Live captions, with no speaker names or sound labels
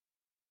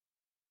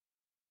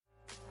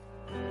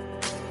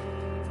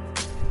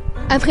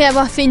Après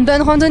avoir fait une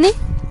bonne randonnée?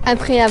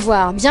 Après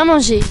avoir bien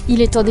mangé, il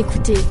est temps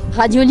d'écouter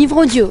Radio Livre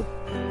Audio.